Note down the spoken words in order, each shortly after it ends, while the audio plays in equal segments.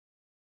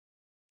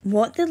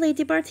What the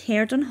Ladybird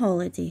Heard on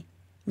Holiday,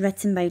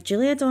 written by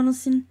Julia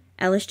Donaldson,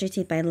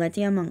 illustrated by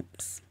Lydia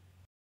Monks.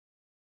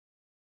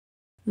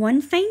 One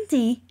fine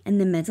day in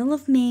the middle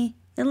of May,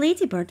 the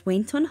Ladybird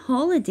went on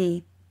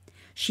holiday.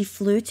 She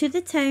flew to the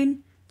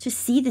town to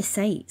see the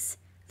sights,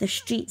 the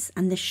streets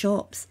and the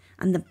shops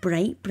and the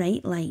bright,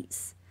 bright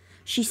lights.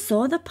 She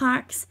saw the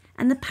parks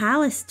and the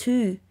palace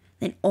too.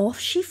 Then off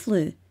she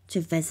flew to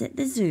visit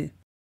the zoo.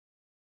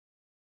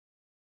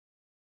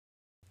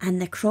 And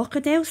the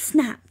crocodile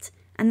snapped,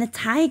 and the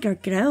tiger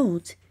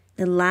growled,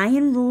 the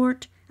lion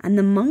roared, and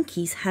the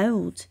monkeys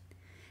howled.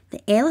 The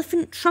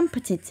elephant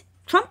trumpeted,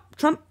 trump,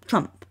 trump,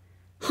 trump.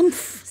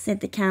 Humph, said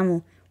the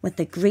camel, with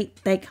a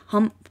great big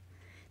hump.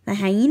 The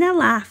hyena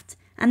laughed,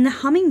 and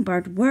the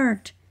hummingbird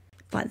whirred,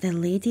 but the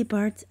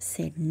ladybird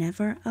said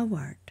never a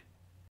word.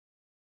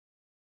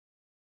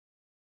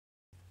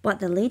 But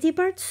the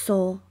ladybird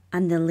saw,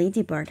 and the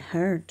ladybird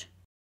heard.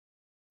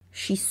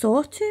 She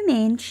saw two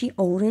men she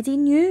already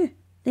knew.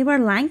 They were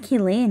Lanky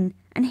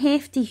and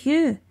Hefty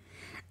Hugh,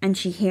 and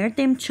she heard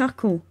them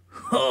chuckle.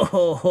 Ho,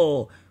 ho,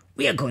 ho,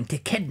 we're going to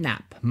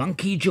kidnap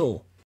Monkey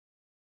Joe.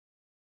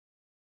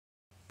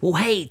 We'll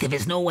hide if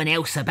there's no one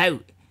else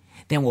about.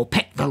 Then we'll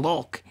pick the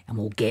lock and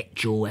we'll get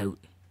Joe out.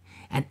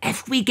 And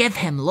if we give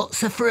him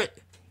lots of fruit,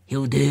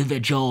 he'll do the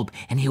job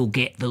and he'll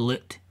get the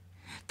loot.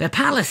 The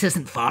palace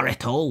isn't far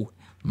at all.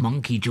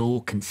 Monkey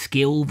Joe can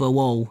scale the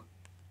wall.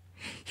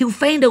 He'll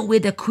find out where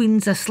the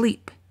queen's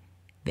asleep.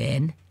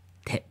 Then,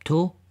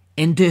 tiptoe,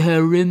 into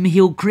her room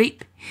he'll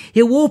creep.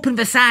 He'll open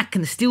the sack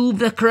and steal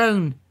the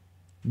crown.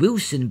 We'll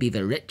soon be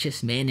the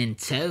richest men in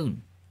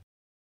town.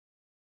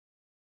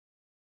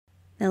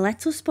 The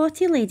little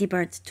spotty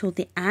ladybird told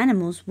the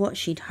animals what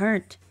she'd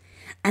heard.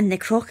 And the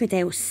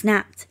crocodile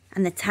snapped,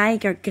 and the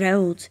tiger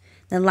growled,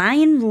 the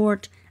lion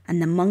roared,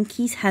 and the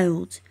monkeys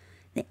howled.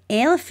 The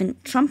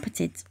elephant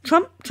trumpeted,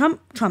 trump,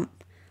 trump,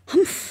 trump.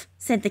 Humph,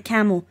 said the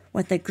camel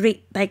with a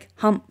great big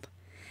hump.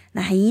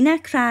 The hyena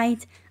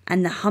cried,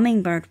 and the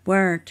hummingbird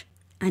whirred,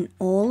 and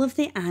all of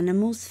the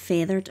animals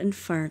feathered and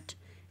furred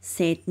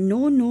said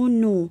no, no,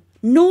 no,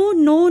 no,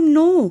 no,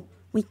 no,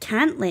 we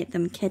can't let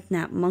them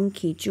kidnap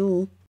Monkey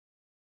Joe.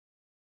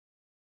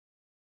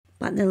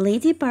 But the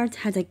ladybird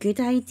had a good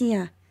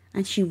idea,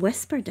 and she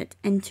whispered it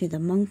into the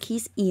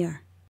monkey's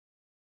ear.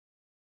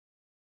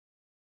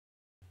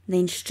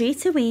 Then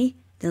straight away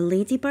the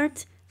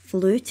ladybird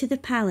flew to the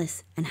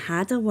palace and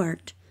had a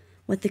word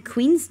with the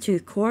queen's two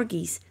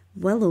corgis,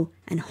 Willow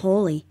and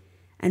Holly,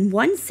 and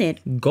one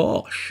said,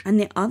 Gosh, and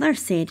the other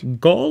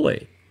said,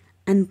 Golly.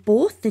 And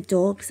both the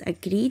dogs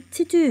agreed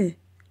to do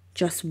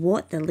just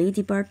what the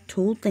ladybird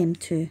told them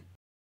to.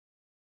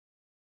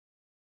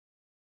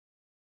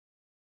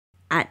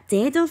 At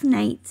dead of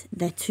night,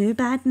 the two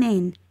bad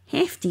men,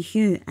 Hefty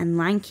Hugh and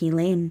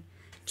Lanky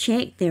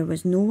checked there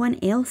was no one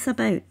else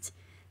about.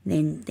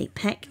 Then they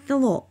picked the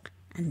lock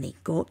and they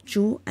got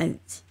Joe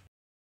out.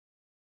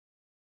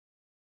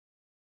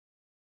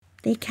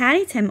 They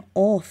carried him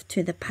off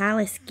to the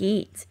palace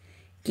gate,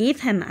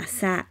 gave him a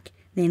sack,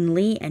 then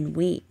lay in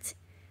wait.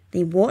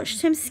 They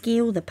watched him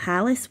scale the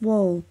palace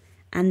wall,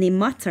 and they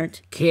muttered,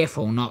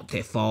 Careful not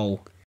to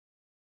fall.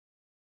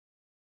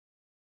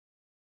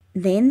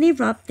 Then they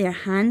rubbed their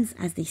hands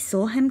as they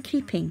saw him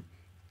creeping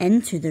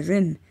into the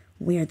room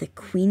where the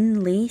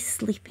queen lay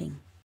sleeping.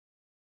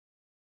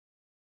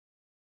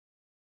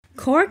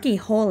 Corgi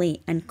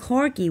Holly and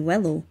Corgi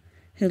Willow,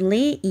 who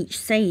lay each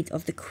side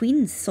of the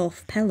queen's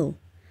soft pillow,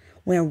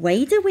 were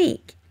wide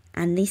awake,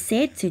 and they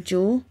said to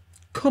Joe,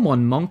 Come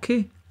on,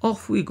 monkey,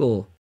 off we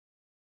go.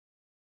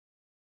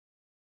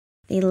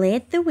 They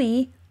led the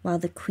way while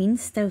the queen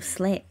still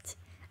slept,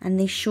 and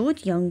they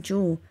showed young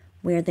Joe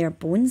where their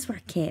bones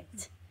were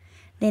kept.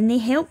 Then they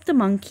helped the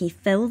monkey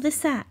fill the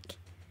sack,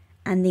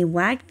 and they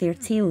wagged their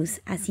tails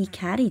as he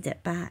carried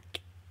it back.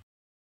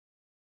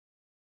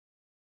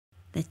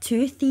 The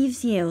two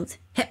thieves yelled,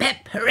 Hip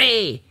hip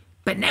hooray!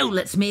 But now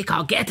let's make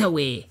our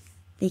getaway.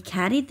 They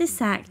carried the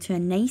sack to a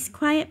nice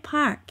quiet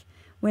park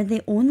where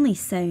the only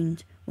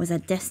sound was a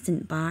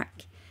distant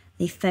bark.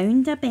 They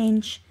found a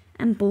bench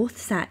and both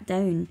sat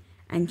down,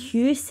 and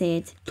Hugh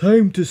said,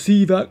 Time to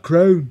see that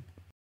crown.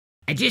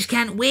 I just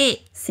can't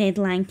wait, said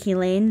Lanky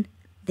Len.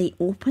 They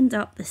opened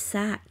up the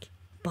sack,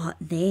 but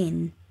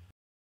then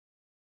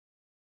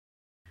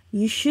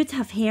you should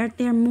have heard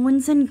their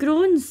moans and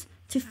groans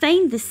to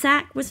find the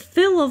sack was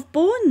full of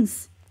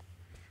bones.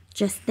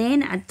 Just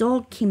then a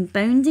dog came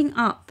bounding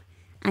up,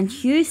 and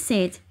Hugh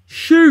said,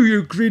 Shoo,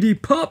 you greedy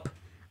pup!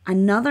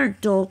 Another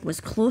dog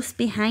was close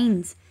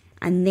behind,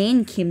 and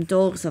then came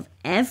dogs of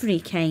every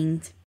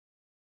kind.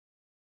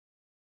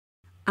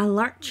 A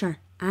lurcher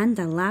and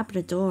a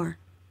Labrador,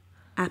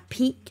 a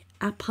peak,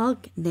 a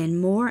pug, then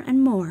more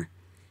and more.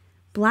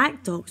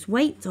 Black dogs,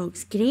 white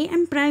dogs, grey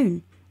and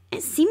brown,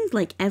 it seemed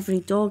like every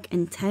dog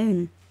in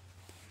town.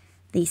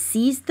 They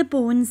seized the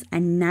bones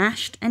and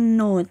gnashed and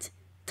gnawed,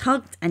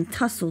 tugged and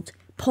tussled,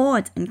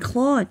 pawed and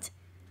clawed,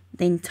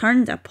 then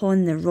turned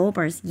upon the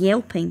robbers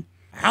yelping,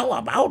 How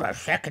about a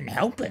second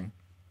helping?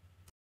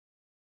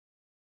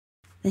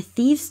 The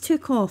thieves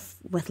took off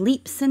with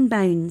leaps and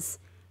bounds,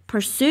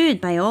 pursued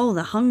by all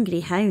the hungry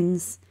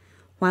hounds,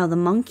 while the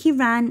monkey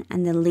ran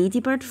and the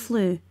ladybird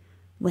flew,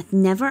 with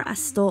never a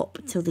stop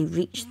till they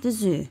reached the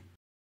zoo.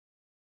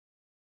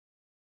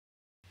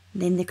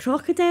 Then the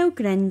crocodile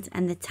grinned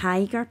and the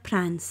tiger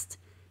pranced,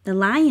 the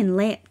lion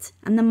leapt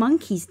and the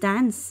monkeys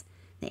danced,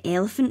 the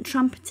elephant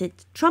trumpeted,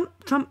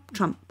 trump, trump,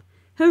 trump.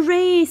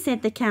 Hooray,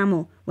 said the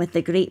camel with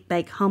the great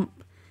big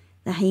hump.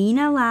 The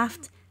hyena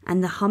laughed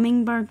and the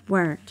hummingbird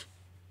whirred,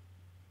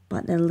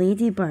 but the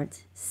ladybird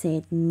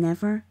said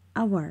never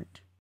a word.